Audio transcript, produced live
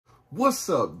What's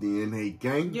up, DNA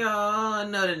gang? Y'all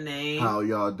know the name. How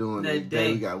y'all doing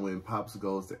today? We got when Pops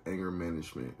goes to anger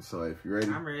management. So if you're ready,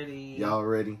 I'm ready. Y'all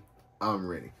ready? I'm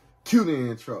ready. Cue the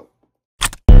intro.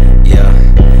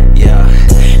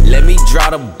 Yeah. Let me draw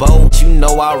the boat. You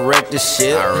know I wreck the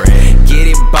ship. Get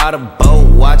it by the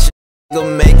boat. Watch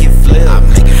it make it flip.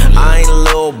 I ain't a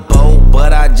little boat,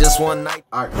 but I just want night.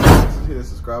 Alright, just hit the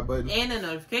subscribe button and the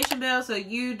notification bell so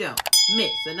you don't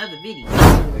miss another video.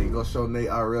 Hey, go show Nate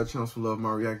IRL channels for love.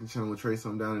 My reaction channel will trace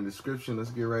them down in the description.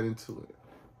 Let's get right into it.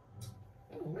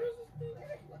 Oh, where's this thing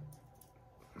at?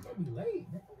 It's gonna be late,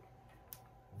 man.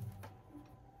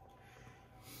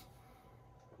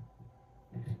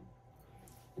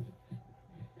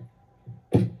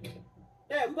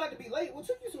 Yeah, we about to be late. What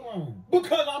took you so long?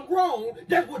 Because I'm grown.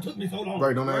 That's what took me so long.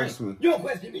 Right, don't ask me. You don't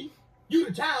question me. You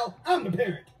the child. I'm the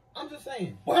parent. I'm just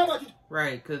saying. Well, how about you?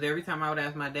 Right, because every time I would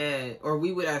ask my dad, or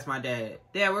we would ask my dad,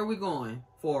 Dad, where we going?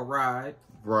 For a ride.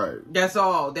 Right. That's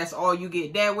all. That's all you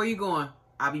get. Dad, where you going?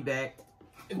 I'll be back.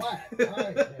 Why?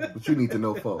 Right. But you need to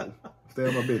know, folks. Stay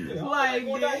on my business. Yeah, Like,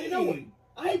 you know what?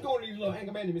 I ain't going to these little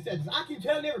anger management sessions. I keep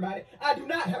telling everybody, I do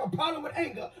not have a problem with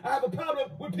anger. I have a problem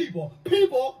with people.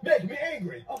 People make me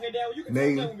angry. Okay, Darryl, you can tell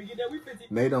me when we get there. We 50.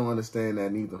 They don't understand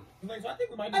that neither. So I think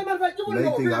we might. As a matter of fact, you want to They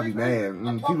know think I really be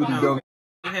mad. People do about dumb.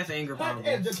 It has anger hot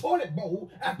problems. as the toilet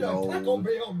bowl after a Taco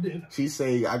Bell dinner. She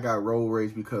say I got road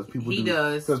rage because people He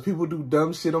does. Because people do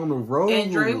dumb shit on the road.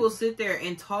 And Dre will sit there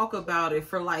and talk about it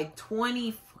for like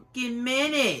 20 fucking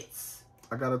minutes.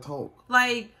 I gotta talk.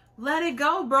 Like, let it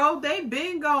go, bro. They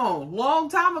been gone. Long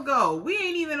time ago. We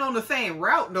ain't even on the same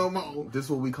route no more. This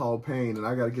is what we call pain, and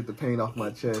I gotta get the pain off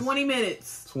my chest. 20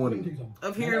 minutes 20.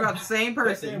 of hearing about the same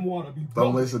person.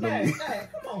 Don't listen to me. Hey,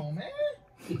 come on, man.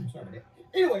 Sorry about that.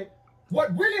 Anyway,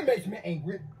 what really makes me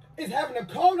angry is having to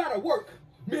call out of work,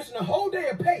 missing a whole day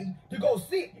of pay to go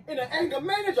sit in an anger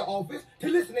manager office to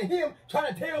listen to him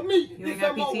trying to tell me there's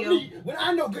something wrong with me when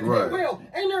I know good and well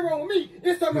ain't nothing wrong with me.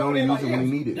 It's something wrong with everybody else.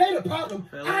 They the problem.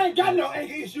 I ain't got no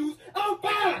anger issues. I'm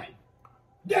fine.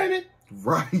 Damn it.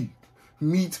 Right.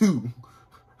 Me too.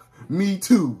 Me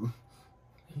too.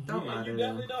 Don't lie to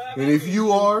them. And if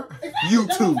you are, you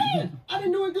too. I've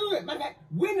been doing good. Matter of fact,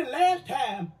 when the last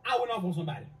time I went off on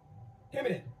somebody? Tell me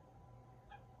that.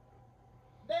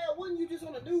 Dad, wasn't you just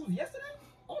on the news yesterday?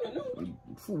 On the news?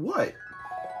 For what?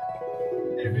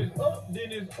 If it's up, then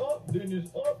it's up, then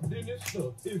it's up, then it's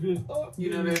stuck. If it's up, You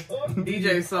know then that it's up,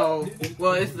 DJ song.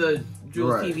 Well, it's the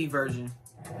Jules Right. TV version.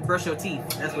 Brush your teeth.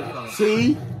 That's what it's called.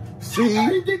 See? See?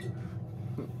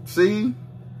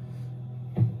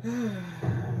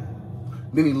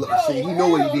 Then he look. See, he know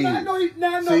what he did. I know he,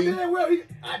 now I know See? damn well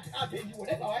I'll tell you what,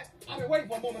 that's all right. I've been waiting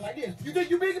for a moment like this. You think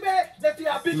you big and bad? Let's see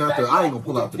how big you Not bad that you I are. ain't gonna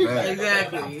pull out the bag.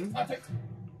 Exactly.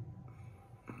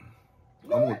 I'm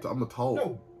gonna talk.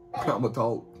 No. I'm gonna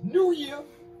talk. New year,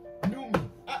 new me.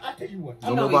 I tell you what.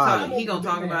 He gonna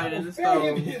talk about it in the Spare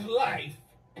him stove. his life.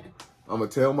 I'm gonna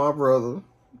tell my brother.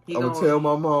 He I'm gonna tell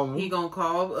my mama. He gonna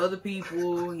call other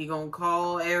people. He gonna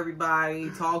call everybody.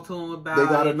 Talk to them about They it.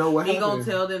 gotta know what He happened. gonna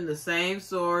tell them the same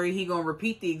story. He gonna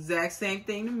repeat the exact same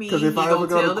thing to me. 'Cause He if I gonna ever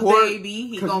go to tell the court- baby.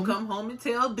 He 'cause gonna you- come home and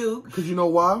tell Duke. Cause you know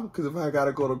why? Cause if I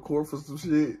gotta go to court for some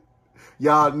shit,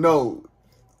 y'all know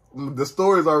the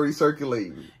story's already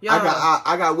circulating.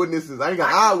 I got witnesses. I ain't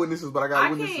got eyewitnesses, but I got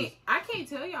witnesses. I can't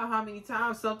tell y'all how many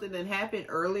times something that happened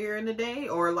earlier in the day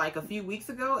or like a few weeks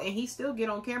ago, and he still get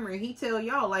on camera and he tell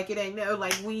y'all like it ain't no,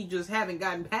 like we just haven't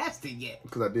gotten past it yet.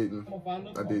 Cause I didn't.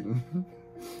 I didn't.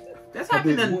 That's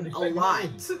happened a lot.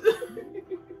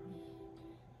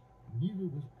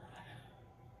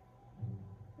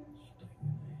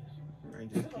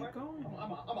 Right, just keep going.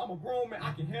 I'm a grown man.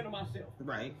 I can handle myself.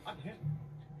 Right. I can handle.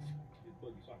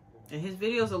 And his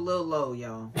video's a little low,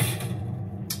 y'all.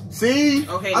 See?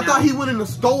 Okay, I thought he went in the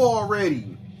store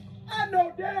already. I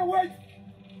know damn well.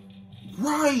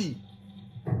 Right.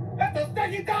 That's a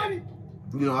sticky Tommy.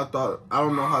 You know, I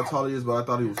don't know how tall he is, but I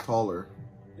thought he was taller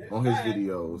on his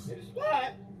videos. It's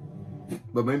fine.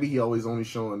 But maybe he always only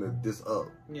showing this up.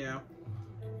 Yeah.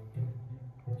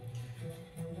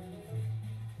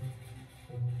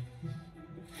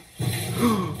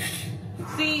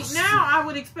 See, now I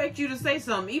would expect you to say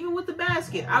something. Even with the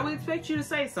basket, I would expect you to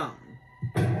say something.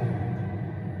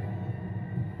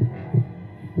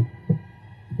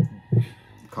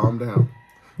 Calm down.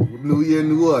 New year,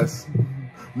 new us.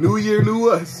 New year, new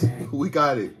us. We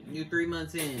got it. You 3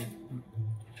 months in.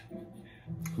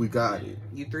 We got it.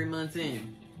 You 3 months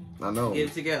in. I know. Get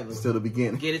it together. Still the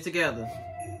beginning. Get it together.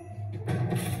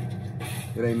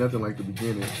 It ain't nothing like the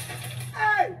beginning.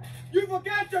 Hey, you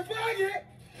forgot your bucket.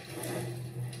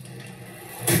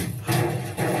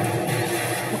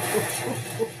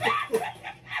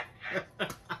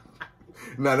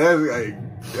 Now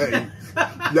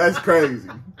that's crazy.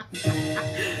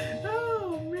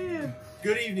 Oh man.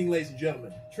 Good evening, ladies and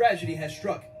gentlemen. Tragedy has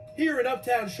struck. Here in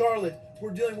Uptown Charlotte,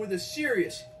 we're dealing with a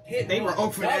serious hit. They were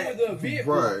open not that. with a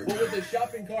vehicle, Right. but with a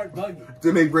shopping cart buggy.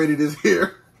 Then they braided his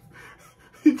hair.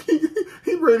 He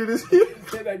braided his hair.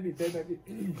 Stay back me.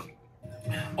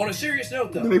 On a serious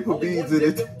note, though, Then they put only beads one in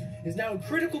it. victim is now in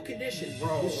critical condition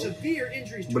with severe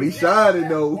injuries to But he his neck, shot it, back,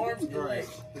 though. arms, and legs.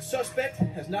 The suspect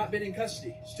has not been in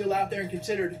custody. Still out there and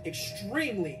considered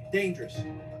extremely dangerous.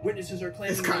 Witnesses are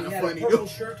claiming It's that he kinda had funny, a purple though.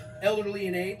 shirt, elderly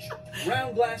in age,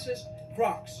 round glasses,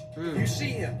 Crocs. You see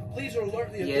him, please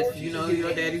alert the Yes, authorities. you know and give your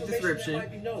any daddy's information description. that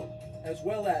might be known, as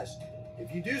well as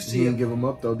if you do He see didn't him, give him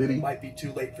up though, did it he? might be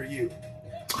too late for you.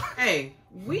 Hey,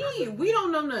 we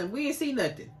don't know nothing. We ain't see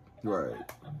nothing. Right.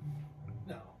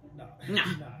 No. Nah,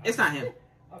 it's not him.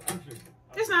 I'm tripping.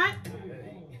 It's not.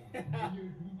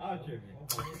 I'm tripping.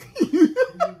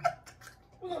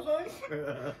 What's up,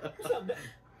 son? What's up, Dad?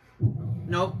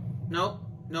 Nope.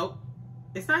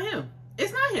 It's not him.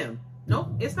 It's not him. Nope.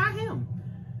 It's not him.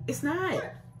 It's not.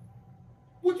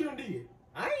 What you done did?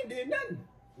 I ain't did nothing.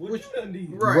 What you done did?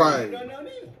 Right. I ain't done nothing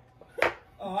either.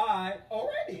 Alright,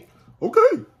 already.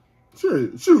 Okay. Shit.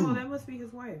 Oh, Shoot. that must be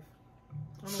his wife.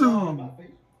 On the Shoot. wall. My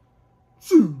face.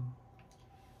 Shoot.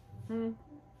 Hmm.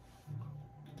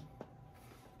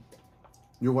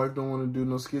 Your wife don't want to do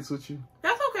no skits with you?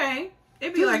 That's okay.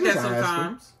 It be like that Just ask her.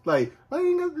 sometimes. Like, I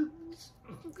ain't gonna,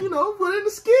 put in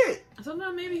the skit.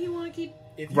 Sometimes maybe he want to keep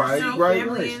If you Right, see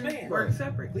family this and man, work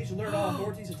separate. please alert all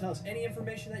authorities and tell us any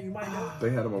information that you might know. They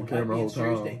had him on Might camera be the in whole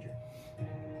serious time. danger.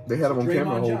 They had him on camera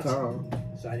the whole Draymond time.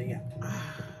 Johnson, signing out.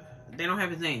 They don't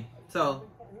have his name, so.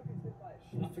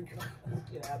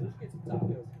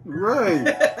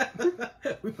 Right.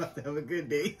 We about to have a good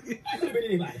day. Could have been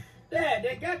anybody. Dad,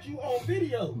 they got you on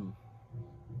video.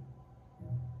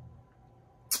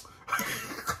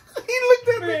 He looked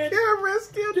at Man, the camera and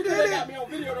still You did they got it. me on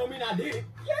video don't mean I did it.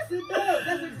 Yes, it does.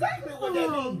 That's exactly what that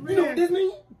Oh, means. You know what this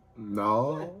means?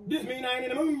 No. This mean I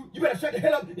ain't in the mood. You better shut the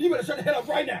hell up. You better shut the hell up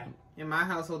right now. In my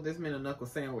household, this meant a knuckle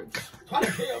sandwich. Try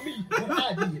to tell me what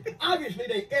I did. Obviously,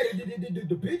 they edited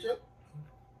the picture.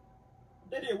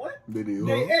 They did what? They did.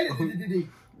 They Huh? edited it.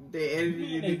 They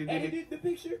edited. They edited the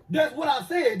picture? That's what I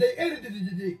said. They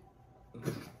edited it.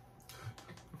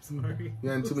 Sorry. You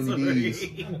had too many Sorry.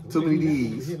 D's. Too many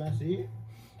D's. Hear what I said?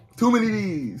 Too many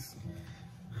D's.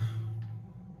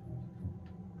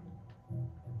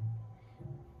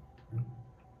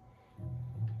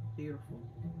 Beautiful.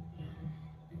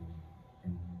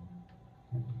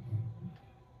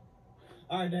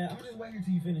 All right, Dad. I'm just waiting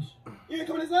till you finish. You ain't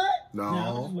coming inside? No.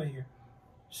 Nah, I'm just waiting here.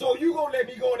 So you gonna let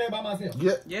me go in there by myself?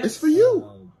 Yeah, Yes. it's for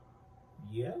you.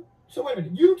 Yeah. So wait a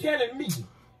minute. You telling me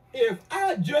if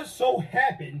I just so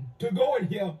happen to go in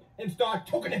here and start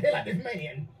choking the hell out of this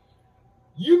man,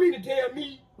 you mean to tell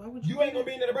me Why would you ain't gonna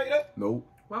be in there to break it up? Nope.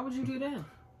 Why would you do that?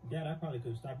 Dad, I probably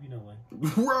could stop you no way.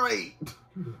 Right.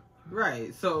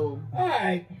 Right. So All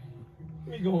right.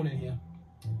 Let me go on in here.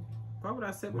 why would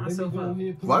I set Let me myself go up? in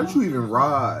here, put Why my- don't you even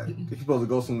ride if you're supposed to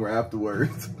go somewhere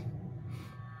afterwards?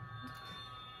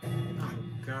 Oh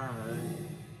God.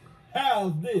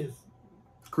 How's this?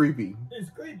 Creepy. It's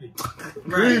creepy.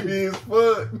 Right. Creepy as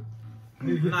fuck.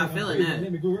 I'm not feeling that.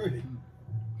 Let me go early.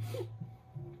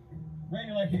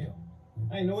 Raining like hell.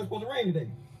 I ain't know it's supposed to rain today.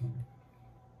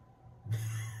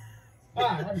 All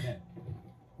right, right back.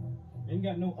 Ain't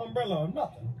got no umbrella or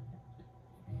nothing.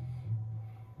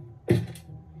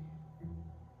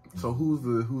 So who's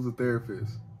the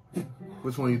therapist?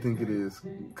 Which one you think it is?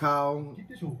 Kyle? Keep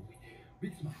this over with.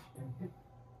 Big smile.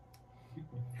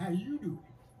 How you do?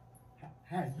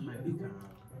 How you do?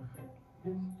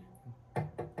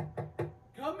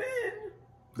 Come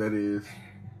in.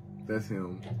 That's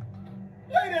him.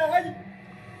 Hey there, how you?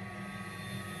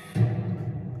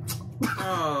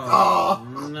 Oh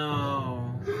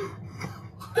no.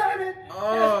 Damn it!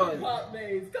 Oh. That's hot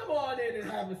maze. Come on in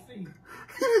and have a seat.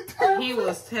 He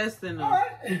was testing All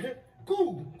him. right.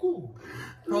 Cool.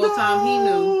 The whole time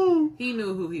he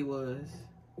knew who he was.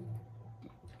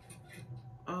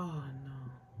 Oh no.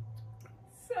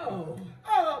 So,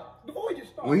 before we get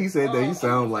started, When he said that, he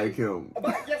sounded like him.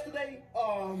 About yesterday,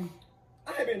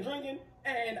 I had been drinking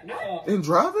and And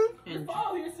driving? And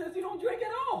Paul here says he don't drink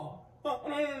at all. No.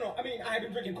 I mean, I had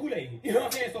been drinking Kool-Aid. You know what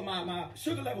I'm saying? So my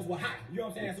sugar levels were high. You know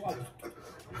what I'm saying? So I was,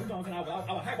 you know what I'm saying?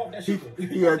 I was hype off that sugar.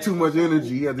 He had too much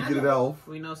energy. He had to get it off.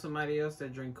 we know somebody else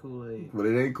that drink Kool-Aid. But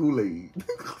it ain't Kool-Aid.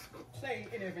 Say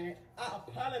in advance, I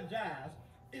apologize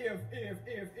if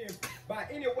by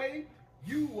any way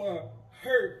you were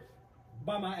hurt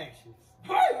by my actions.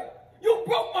 Hurt? You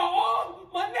broke my arm,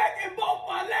 my neck, and both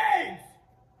my legs.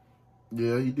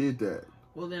 Yeah, he did that.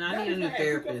 Well, then I need a new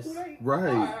therapist. Right.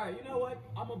 All right, you know what?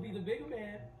 I'm going to be the bigger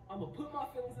man. I'm going to put my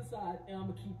feelings aside, and I'm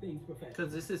going to keep things professional.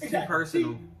 Because this is too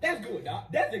personal. See, that's good, Doc.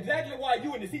 That's exactly why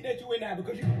you in the seat that you in now,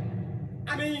 because you...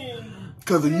 I mean...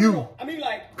 Because of you. I mean,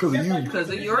 like... Because of you. Because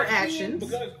of your actions.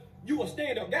 Because you a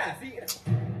stand-up guy, see?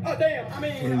 Oh, damn, I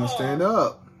mean... He didn't stand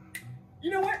up.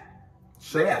 You know what?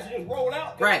 Shut Maybe up. I should just roll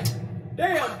out. Right.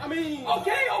 Damn, I mean...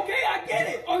 Okay, I get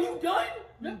it. Are you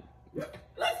done?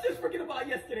 Let's just forget about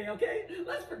yesterday, okay?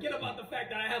 Let's forget about the fact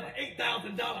that I have an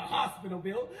 $8,000 hospital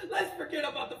bill. Let's forget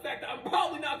about the fact that I'm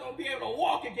probably not going to be able to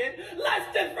walk again.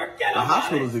 Let's just forget about it. The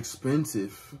hospital is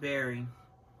expensive. Very.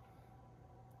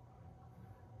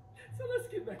 So let's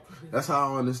get back to this. That's how I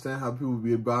don't understand how people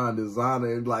be buying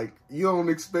designer and like you don't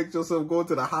expect yourself going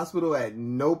to the hospital at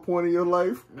no point in your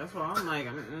life. That's why I'm like,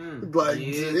 Like,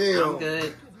 damn. I'm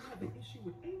good.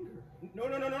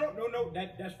 No,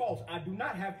 that's false. I do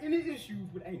not have any issues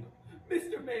with anger.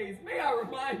 Mr. Mays, may I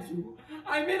remind you,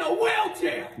 I'm in a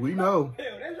wheelchair. We know.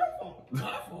 Hell, that's your fault.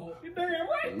 My fault. You're damn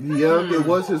right. Yeah, it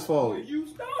was his fault. You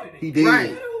started it. He did. Right. It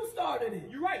doesn't matter who started it.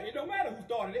 You're right. It don't matter who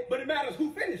started it, but it matters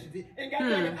who finishes it. And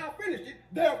goddamn it, I finished it.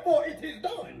 Therefore, it is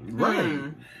done.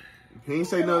 Right. He ain't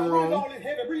say nothing What's all wrong. this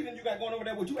heavy breathing you got going over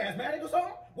there? What, you asthmatic or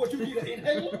something? What, you need an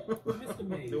inhaler? Mr.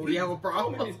 Mays. Do we have a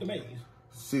problem? Call me Mr. Mays.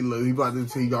 See, look,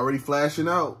 he already flashing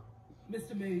out.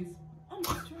 Mr. Mays, I'm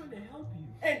just trying to help you.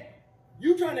 And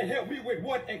you trying to help me with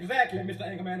what exactly, Mr.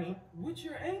 Anger Manager? With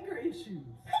your anger issues.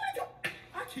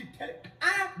 I keep telling you,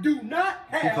 I do not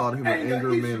have He called him an anger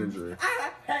issues. manager.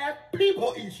 I have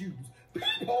people issues.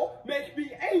 People make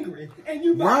me angry. And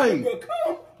you Right. might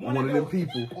become one of them those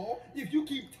people. if you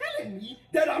keep telling me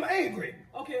that I'm angry.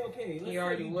 Okay. He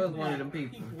already was one of them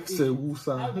people. Said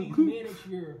woosah. How do you manage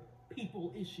your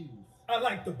people issues? I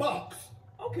like the box.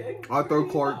 Okay. I throw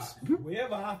carts.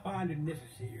 Wherever I find it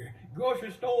necessary.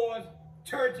 Grocery stores,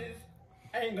 churches,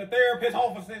 anger therapist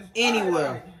offices. Anywhere.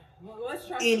 All right. Well, let's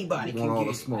try Anybody Want can all get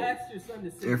the it. smoke. Ask your son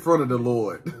to sit In front of the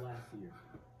Lord. last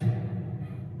year.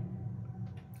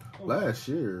 Last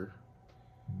year?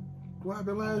 What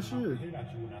happened last year?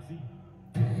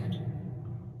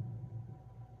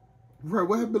 Right,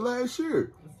 what happened last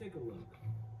year? Let's take a look.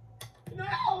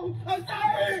 No! I'm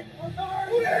sorry!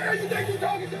 Who the hell you think you're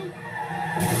talking to?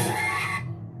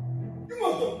 You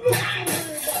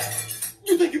motherfucker!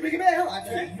 You think you're big and bad? I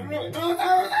think you really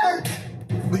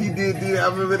He did, I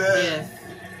remember that. Yes.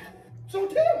 So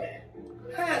tell me,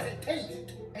 how does it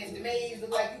taste? Mr. Mays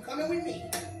look like you coming with me.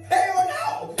 Hell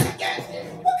no!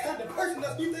 Goddamn, what kind of person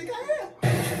does you think I am?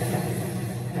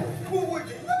 Well, would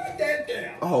you look at that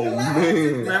damn? Oh, man.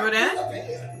 Remember that?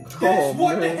 That's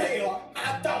what the man. hell I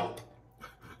thought.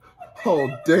 Oh,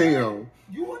 damn.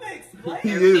 You want to explain? He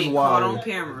is Everything caught on wild.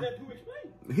 camera.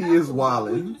 He is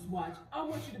wildin'. Just watch. I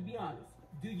want you to be honest.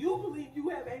 Do you believe you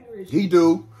have anger issues? He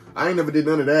do. I ain't never did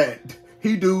none of that.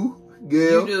 He do. Yeah.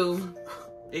 You do.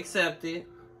 Accept it.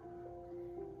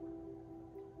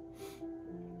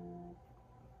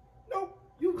 No,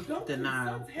 you don't.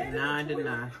 Deny.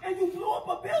 Deny. And you blew up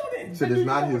a building. Said And it's you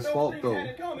not know his what fault, those though. things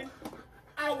had in common?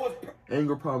 I was.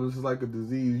 Anger problems is like a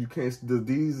disease. You can't.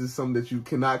 Disease is something that you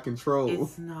cannot control.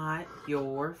 It's not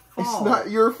your fault. It's not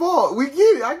your fault. We get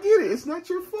it. I get it. It's not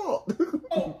your fault.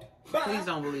 Oh, bye. Please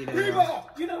don't believe that. Reba,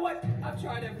 you know what? I've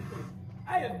tried everything.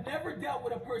 I have never dealt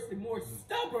with a person more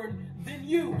stubborn than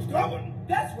you. Stubborn?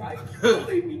 That's right. You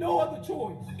leave me no other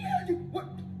choice. Yeah,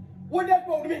 what that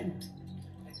supposed to mean?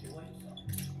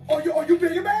 Are you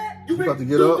big and bad? You about to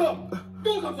get do up? Something.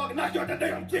 Do something so I can knock you out that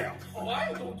damn chair. Oh, I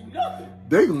ain't gonna do nothing.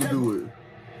 They gonna do it.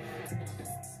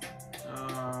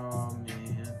 Oh,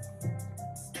 man.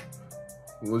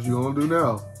 What you gonna do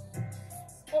now?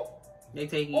 Oh, They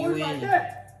taking oh, you it's like in.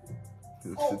 that.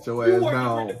 Just Oh, sit your you ass working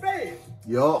down. with the feds.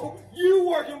 Yup. You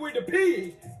working with the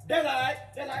pigs. That's all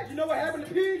right. You know what happened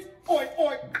to pigs? Oink,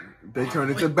 oink. They turn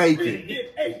into Really bacon.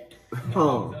 get ate.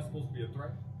 Huh. That's supposed to be a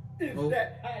threat. Is Oh.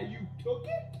 that how you took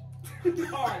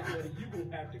it? All right, buddy, you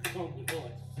gonna have to come with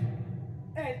us.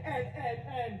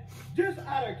 And just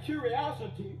out of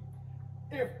curiosity,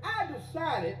 if I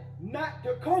decided not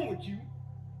to come with you,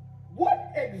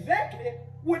 what exactly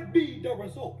would be the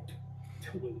result?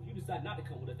 Well, if you decide not to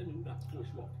come with us, that means we have to force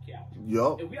you off the couch.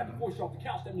 Yup. If we have to force you off the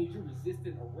couch, that means you're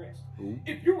resisting arrest. Ooh.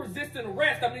 If you're resisting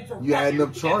arrest, that means you're You adding fighting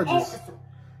up charges. an officer.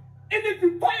 And if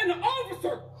you fight an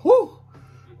officer, Whew.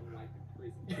 you're life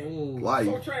in prison. Ooh. Life.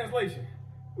 So translation,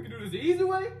 we can do this the easy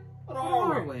way or the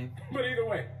hard way. But either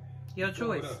way. Your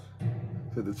choice.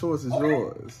 So the choice is Okay.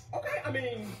 yours. Okay, I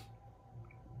mean,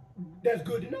 that's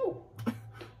good to know.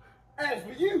 As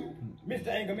for you, Mr.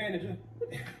 Anger Manager,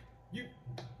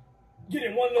 get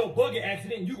in one little buggy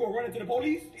accident and you go run into the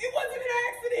police? It wasn't an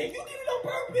accident. You did it on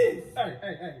purpose.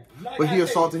 Hey. Like but he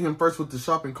assaulted him first with the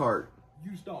shopping cart.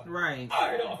 You started. Right. All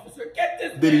right, officer, get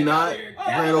this. Did he not? Out here.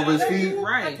 Ran over his feet?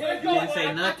 Right. He didn't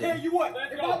say nothing. I tell you what,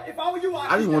 if I were you,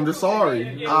 I just wanted to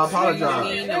sorry. I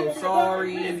apologize. Ain't no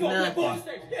sorry, nothing.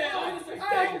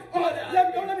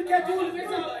 Let me catch you in the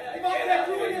street. If I catch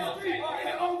you in the street,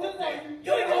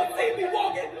 you ain't gonna see me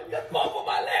walking. Just bump on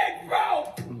my legs,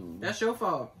 bro. That's your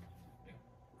fault.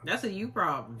 That's a you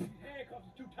problem. Handcuffs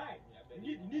are too tight.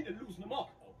 You need to loosen them up.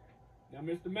 Now,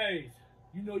 Mr. Mays,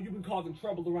 you know you've been causing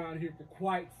trouble around here for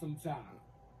quite some time.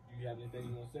 Do you have anything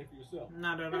you want to say for yourself?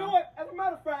 Not at all. You know what? As a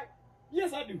matter of fact,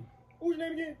 yes, I do. Who's your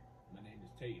name again? My name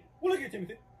is Ted. Well, look here,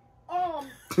 Timothy.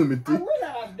 Timothy. I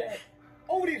realized that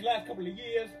over these last couple of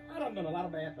years, I done a lot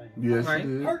of bad things. Yes, Right.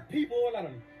 you did. Hurt people, I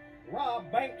done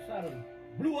robbed banks, I done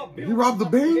blew up buildings. You robbed the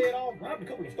bank? Robbed a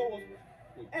couple of stores.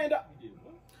 And,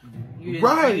 You didn't,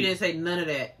 Right. You didn't say none of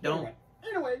that. Don't.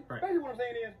 Anyway, Right. basically what I'm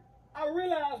saying is, I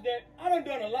realized that I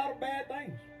done a lot of bad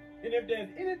things. And if there's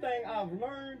anything I've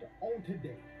learned on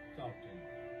today, talk to me.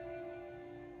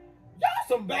 Y'all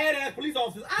some badass police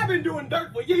officers. I've been doing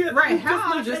dirt for years. Right, You how I'm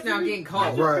not just now letting me- getting caught? I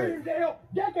just Right. been in jail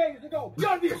decades ago. You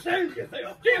ought to be ashamed of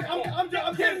yourself. Yeah, I'm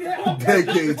telling you.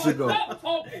 Decades ago. Stop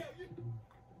talking.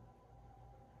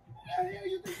 God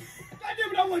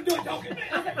damn it, I wasn't doing talking.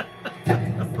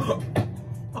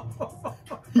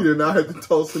 He did not have to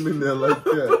toss him in there like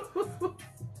that.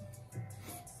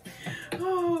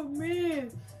 Oh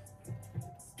man,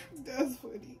 that's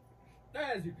funny.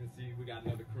 As you can see, we got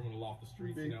another criminal off the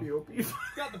streets, you know. Big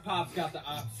Got the pops, got the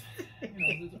ops.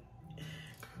 You know,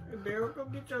 Darryl, go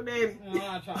get your daddy. I'm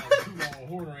not trying to toot on a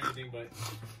horn or anything, but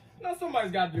you know,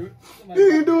 somebody's got to do it. You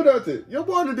didn't do nothing. Your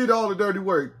partner did all the dirty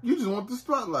work. You just want the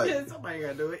spotlight. Yeah, somebody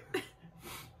gotta do it.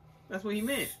 That's what he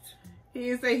meant. He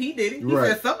didn't say he did it. He Right.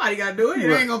 said somebody gotta do it. It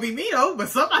Right. ain't gonna be me though, but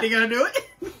somebody gotta do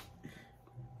it.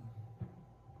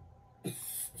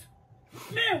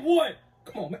 Man, what?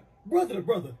 Come on, man. Brother to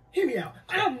brother, hear me out.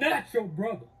 I'm not your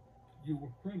brother. You were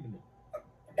criminal.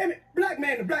 Damn it, black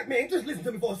man to black man, just listen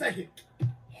to me for a second.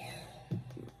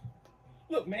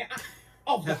 Look, man,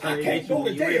 I can't go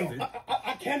to jail.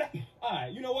 I cannot. All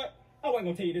right, you know what? I wasn't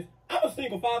gonna tell you this. I'm a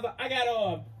single father. I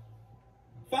got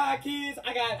 5 kids.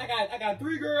 I got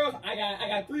 3 girls. I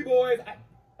got 3 boys.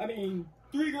 I mean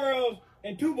 3 girls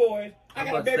and 2 boys. I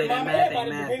got a baby mama.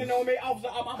 Everybody depending on me.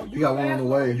 I'm a youth got one on the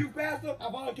way. I'm a youth pastor. I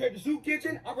volunteered at the soup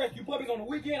kitchen. I rescue puppies on the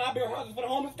weekend. I build houses for the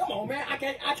homeless. Come on, man. I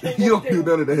can't. You go don't to do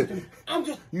jail. none of that. I'm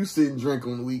just You sit and drink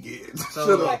on the weekends. So-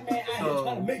 Shut black up. man out here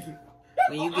trying to make it.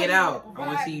 When you get out, I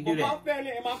wanna see you do that. My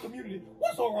family and my community.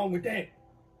 What's so wrong with that?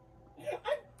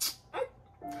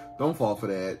 Don't fall for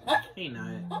that. He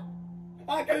not.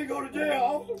 I can't go to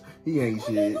jail, officer. He ain't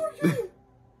shit.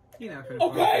 He not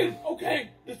finna Okay.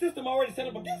 The system already set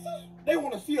up against us. They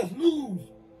want to see us lose.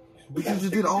 But you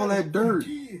just did all that dirt.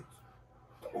 Kids.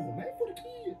 Come on, man, for the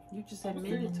kids. You just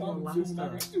admitted to a lot of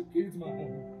stuff. Kids, my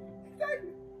home. Exactly.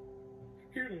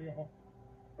 Here they are.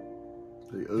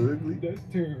 They ugly. That's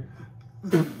terrible.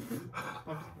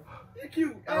 You're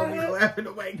cute. I don't be laughing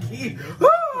at my kids.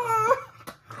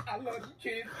 I love you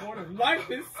kids more than life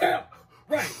itself.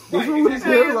 Right. What's wrong with his As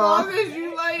hairline? long as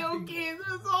you like your kids,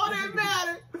 that's all that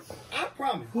matters. I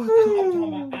promise. What I'm the-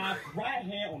 talking about right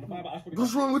hand on the Bible. I swear to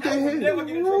What's God. wrong with I that will head? never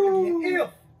get in trouble again if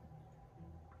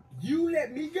you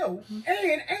let me go.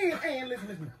 And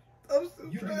listen. I'm so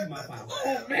You trying leave my not to Bible.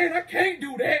 laugh. Oh man, I can't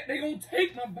do that. They gonna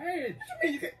take my badge. What you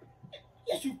mean you can't?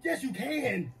 Yes, you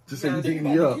can. Just say you Think beating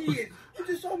me about up. the kids. You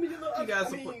just showed me your little. You got I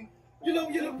some- mean, your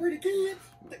little pretty kids.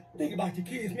 Think about your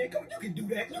kids, man. Come on, you can do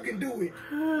that. You can do it.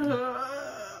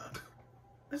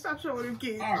 Stop showing them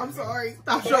kids. All right, I'm man. sorry.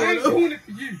 Stop But I showing ain't them. doing it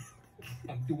for you.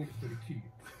 I'm doing it for the kids.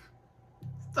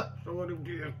 Stop showing them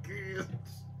damn kids.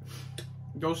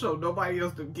 Don't show nobody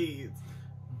else them kids.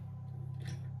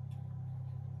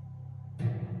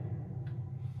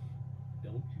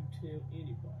 Don't you tell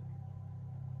anybody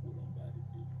what I'm about to do.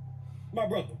 My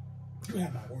brother, you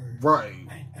have my word. Right.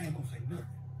 I ain't gonna say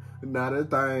nothing. Not a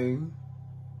thing.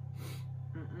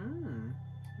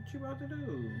 What you about to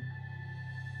do?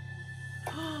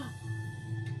 Oh.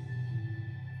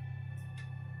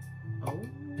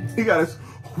 He got his.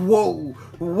 Whoa.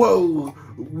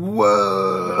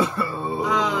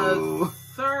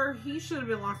 Sir, he should have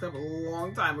been locked up a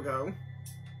long time ago.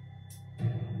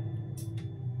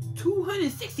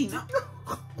 269.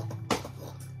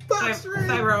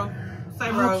 Cyro.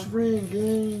 FlashTrend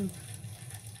game.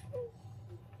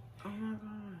 Oh my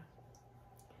god.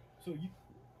 So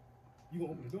you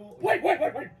gonna open the door? Wait!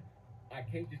 I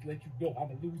can't just let you go. I'm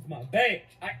gonna lose my badge.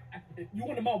 You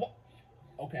want my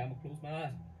okay? I'm gonna close my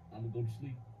eyes. I'm gonna go to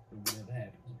sleep. And whatever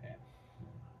happens, happens.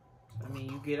 I mean,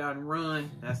 you get out and run.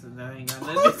 That ain't got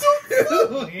nothing to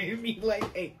do. And me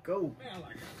like, hey, go. Man,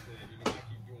 like I said, I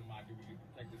keep doing my duty to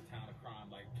protect this town of crime.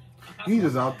 Like, He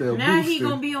just out there now boosting. he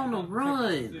gonna be on the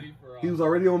run. He was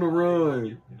already on the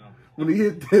run when he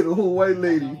hit that old white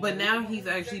lady. But now he's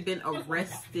actually been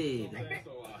arrested.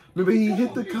 Remember, he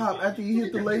hit the cop after he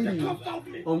hit the lady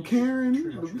on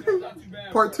Karen.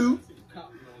 Part 2.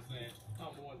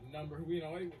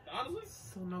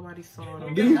 So nobody saw it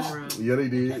on Did he? camera. Yeah, they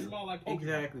did.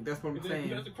 Exactly. That's what I'm saying. If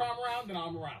there's a crime around, then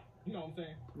I'm around. You know what I'm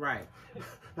saying? Right.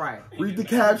 Right. Read the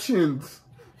captions.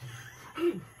 What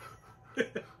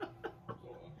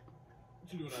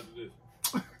you doing after this?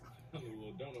 I'm a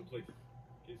little donut place.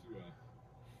 In case you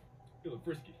feeling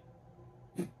frisky.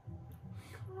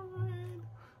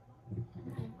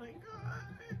 Oh my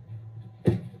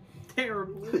god.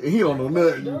 Terrible. He don't know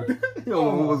nothing. He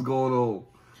don't know what's going on.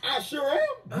 I sure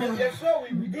am. Yes, sir.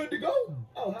 We good to go.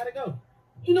 Oh, how'd it go?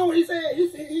 You know what he said? He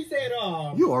said,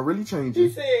 You are really changing. he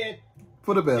said,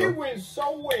 For the better. it went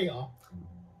so well,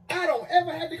 I don't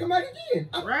ever have to come back again.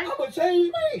 Right? I'm a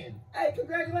changed man. Hey,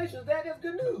 congratulations, Dad. That's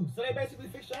good news. So they basically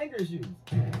fixed your anger issues.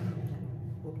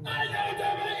 I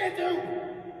know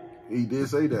what He did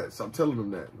say that. Stop telling him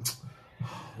that.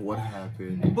 What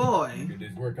happened? Boy.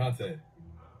 This word content.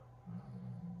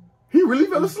 He really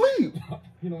fell asleep.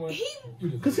 You know what?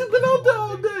 Because he's been out there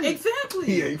all day. Exactly.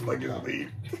 He ain't fucking asleep.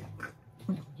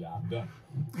 Job done.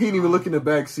 He ain't even look in the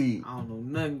back seat. I don't know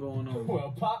nothing going on.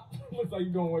 Well, Pop, looks like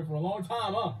you're going away for a long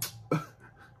time, huh?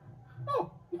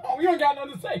 Oh, you don't got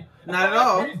nothing to say. Not at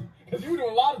all. Because you were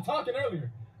doing a lot of talking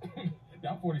earlier.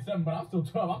 Yeah, I'm 47, but I'm still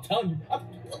 12. I'm telling you.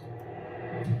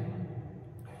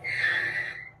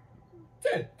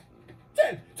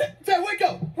 Ted, wake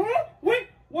up. Huh? Wait,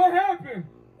 what happened?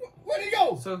 Where'd he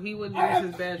go? So he wouldn't use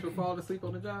his badge for falling asleep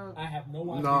on the job? I have no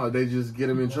idea. No, they just get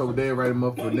him in trouble. They write him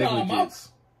up for negligence.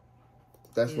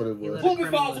 That's what it was. Pull this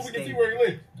file so we can see where he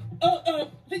lives.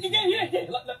 Yeah.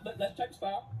 Let's check this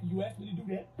file. You asked me to do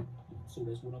that, so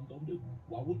that's what I'm gonna do.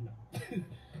 Why wouldn't I?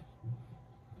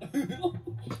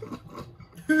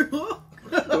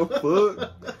 The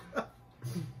fuck?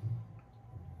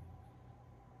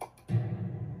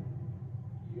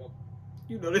 Yep.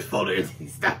 You know this photo is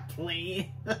stop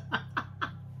playing. The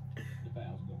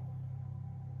file's gone.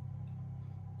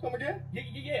 Come again? Yeah.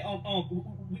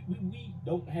 We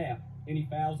don't have any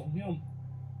files on him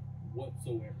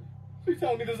whatsoever. Please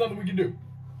tell me there's nothing we can do.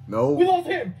 No. We lost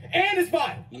him and his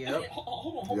file. Yep. I mean,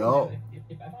 hold on. Yo.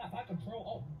 If I control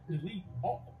alt delete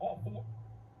all four.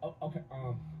 Okay.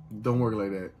 Don't work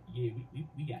like that. Yeah,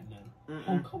 we got none.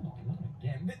 Oh, come on, not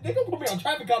again. They gonna put me on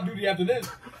traffic cop duty after this.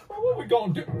 What we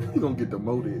gonna do? He gonna get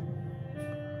demoted.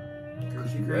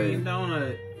 Green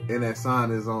donut. And that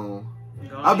sign is on.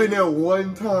 I've been there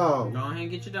one time. Go ahead and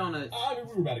get your donuts. I mean,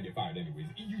 we were about to get fired anyways.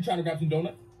 You trying to grab some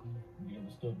donuts? You know,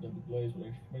 stuff double glazed with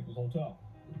extra sprinkles on top.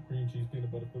 Cream cheese,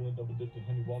 peanut butter filling, double dipped in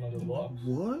honey walnut and love.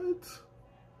 What?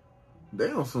 They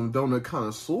on some donut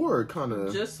connoisseur kind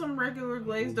of. Just some regular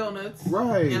glazed donuts.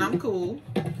 Right. And I'm cool.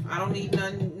 I don't need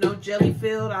none, no jelly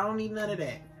filled. I don't need none of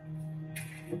that.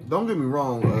 Don't get me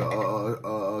wrong.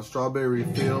 Strawberry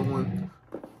filled one.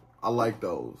 I like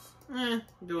those.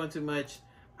 Doing too much.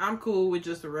 I'm cool with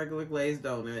just a regular glazed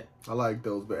donut. I like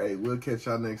those, but hey, we'll catch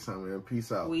y'all next time, man.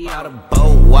 Peace out. We out of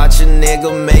boat, watch a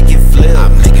nigga make it flip.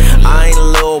 I ain't a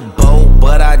little boat,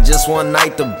 but I just one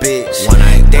night the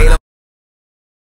bitch.